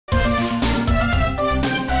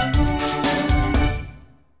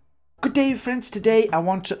Good day friends, today I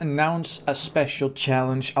want to announce a special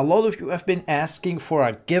challenge. A lot of you have been asking for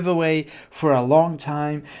a giveaway for a long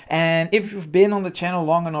time, and if you've been on the channel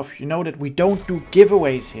long enough, you know that we don't do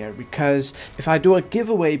giveaways here, because if I do a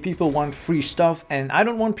giveaway, people want free stuff, and I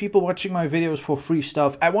don't want people watching my videos for free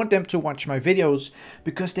stuff. I want them to watch my videos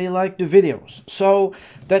because they like the videos. So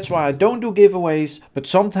that's why I don't do giveaways, but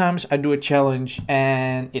sometimes I do a challenge,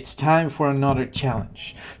 and it's time for another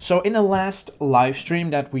challenge. So in the last live stream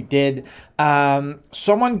that we did,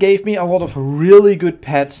 someone gave me a lot of really good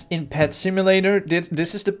pets in Pet Simulator.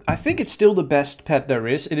 This is I think it's still the best pet there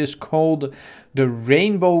is. It is called the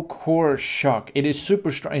Rainbow Core Shock. It is super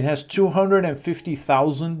strong. It has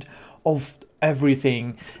 250,000 of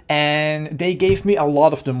everything, and they gave me a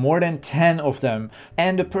lot of them, more than 10 of them,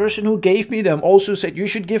 and the person who gave me them also said you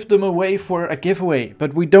should give them away for a giveaway.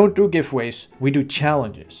 But we don't do giveaways, we do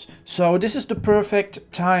challenges. So this is the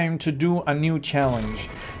perfect time to do a new challenge.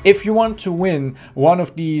 If you want to win one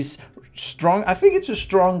of these I think it's the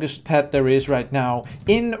strongest pet there is right now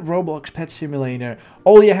in Roblox Pet Simulator,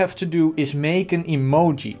 all you have to do is make an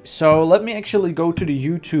emoji. So let me actually go to the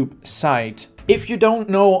YouTube site. If you don't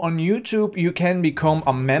know, on YouTube you can become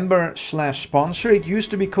a member/sponsor. It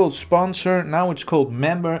used to be called sponsor, now it's called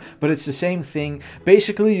member, but it's the same thing.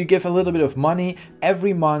 Basically you give a little bit of money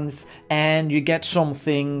every month and you get some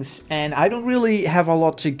things, and I don't really have a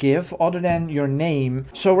lot to give other than your name.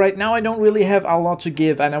 So right now I don't really have a lot to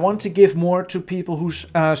give, and I want to give more to people who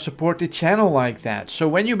support the channel like that. So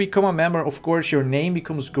when you become a member, of course your name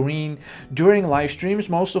becomes green during live streams.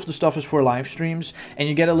 Most of the stuff is for live streams, and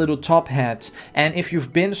you get a little top hat. And if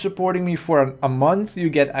you've been supporting me for a month, you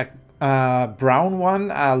get a brown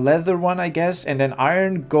one, a leather one I guess, and then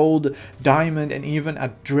iron, gold, diamond, and even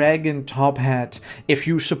a dragon top hat if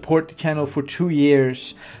you support the channel for 2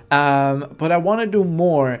 years. But I want to do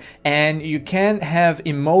more, and you can have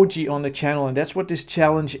emoji on the channel, and that's what this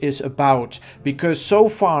challenge is about, because so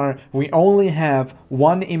far we only have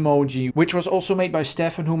one emoji, which was also made by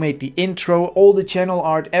Stefan, who made the intro. All the channel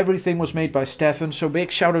art, everything was made by Stefan, so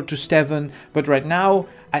big shout out to Stefan. But right now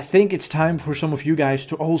I think it's time for some of you guys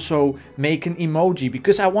to also make an emoji,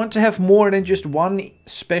 because I want to have more than just one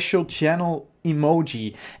special channel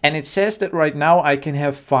emoji. And it says that right now I can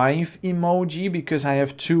have 5 emoji because I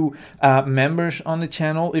have 2 members on the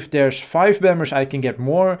channel. If there's 5 members I can get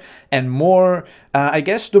more and more. I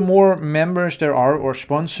guess the more members there are, or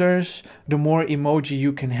sponsors, the more emoji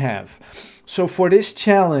you can have. So for this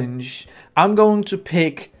challenge I'm going to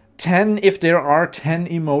pick 10, if there are 10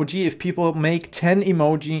 emoji. If people make 10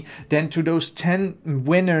 emoji, then to those 10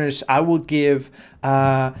 winners I will give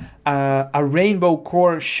a Rainbow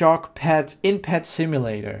Core Shock pet in Pet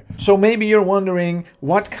Simulator. So maybe you're wondering,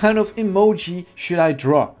 what kind of emoji should I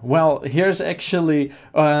draw? Well, here's actually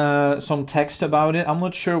some text about it. I'm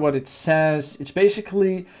not sure what it says. It's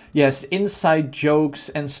basically, yes, inside jokes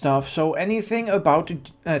and stuff. So anything about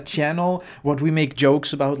the channel, what we make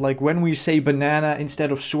jokes about, like when we say banana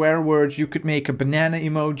instead of swear words, you could make a banana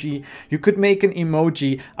emoji. You could make an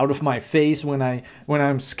emoji out of my face when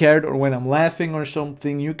I'm scared or when I'm laughing or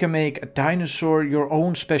something. You can make a dinosaur, your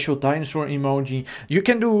own special dinosaur emoji. You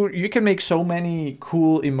can make so many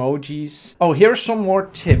cool emojis. Oh, here's some more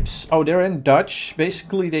tips. Oh, they're in Dutch.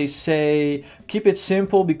 Basically they say keep it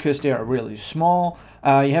simple because they are really small.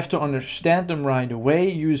 You have to understand them right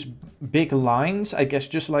away. Use big lines, I guess,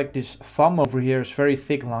 just like this thumb over here is very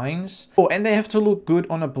thick lines. Oh, and they have to look good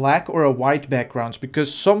on a black or a white backgrounds,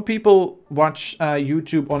 because some people watch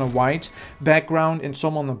YouTube on a white background and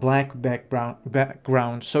some on a black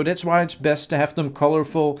background. So that's why it's best to have them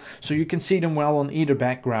colorful so you can see them well on either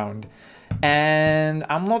background. And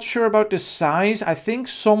I'm not sure about the size. I think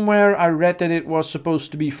somewhere I read that it was supposed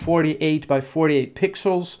to be 48 by 48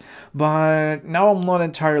 pixels, but now I'm not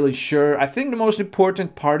entirely sure. I think the most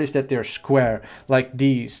important part is that they're square, like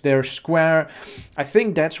these. They're square. I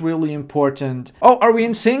think that's really important. Oh, are we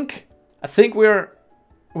in sync? I think we're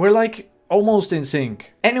like almost in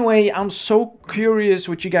sync. Anyway, I'm so curious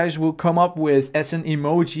what you guys will come up with as an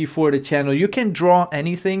emoji for the channel. You can draw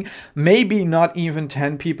anything. Maybe not even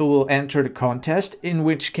 10 people will enter the contest, in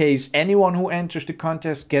which case anyone who enters the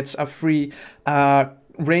contest gets a free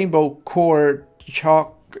Rainbow Core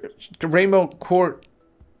Shock.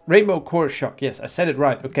 Yes, I said it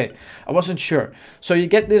right. Okay, I wasn't sure. So you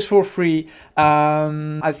get this for free.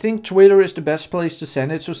 I think Twitter is the best place to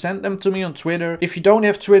send it, so send them to me on Twitter. If you don't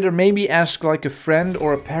have Twitter, maybe ask like a friend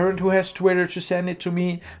or a parent who has Twitter to send it to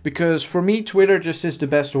me, because for me Twitter just is the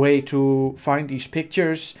best way to find these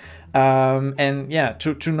pictures. And yeah,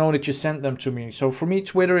 to know that you sent them to me. So for me,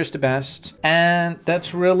 Twitter is the best. And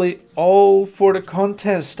that's really all for the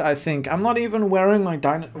contest, I think. I'm not even wearing my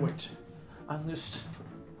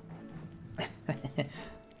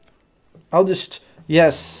I'll just,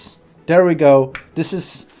 yes, there we go. This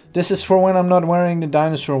is for when I'm not wearing the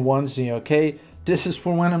dinosaur onesie, okay? This is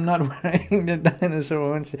for when I'm not wearing the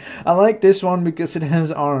dinosaur onesie. I like this one because it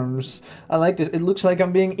has arms. I like this. It looks like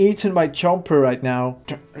I'm being eaten by Chomper right now.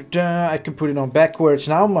 I can put it on backwards.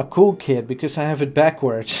 Now I'm a cool kid because I have it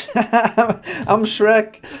backwards. I'm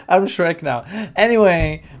Shrek. I'm Shrek now.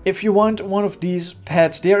 Anyway, if you want one of these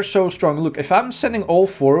pets, they are so strong. Look, if I'm sending all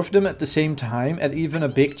 4 of them at the same time at even a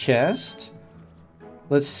big chest.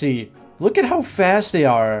 Let's see. Look at how fast they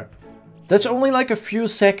are. That's only like a few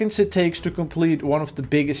seconds it takes to complete one of the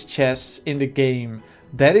biggest chests in the game.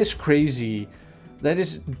 That is crazy.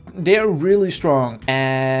 They're really strong.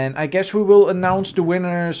 And I guess we will announce the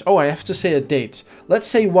winners. Oh, I have to say a date. Let's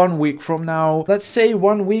say 1 week from now. Let's say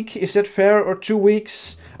 1 week. Is that fair? Or 2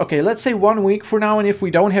 weeks? Okay, let's say 1 week for now. And if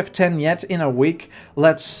we don't have 10 yet in a week,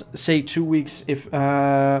 let's say 2 weeks.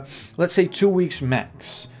 Let's say 2 weeks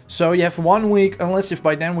max. So you have 1 week, unless if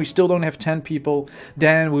by then we still don't have 10 people,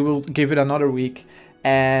 then we will give it another week.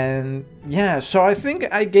 And yeah, so I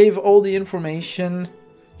think I gave all the information.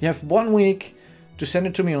 You have 1 week to send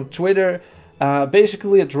it to me on Twitter.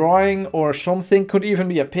 Basically a drawing or something, could even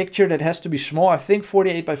be a picture that has to be small. I think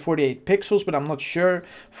 48 by 48 pixels, but I'm not sure,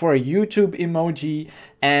 for a YouTube emoji.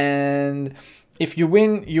 And if you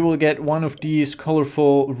win, you will get one of these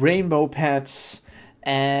colorful rainbow pets.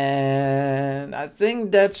 And I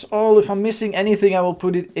think that's all. If I'm missing anything, I will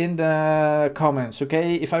put it in the comments,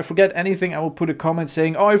 okay? If I forget anything, I will put a comment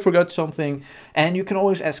saying, oh, I forgot something. And you can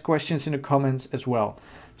always ask questions in the comments as well.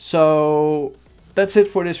 So that's it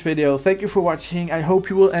for this video. Thank you for watching. I hope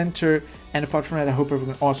you will enter. And apart from that, I hope you have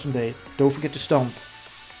an awesome day. Don't forget to stomp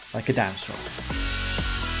like a dinosaur.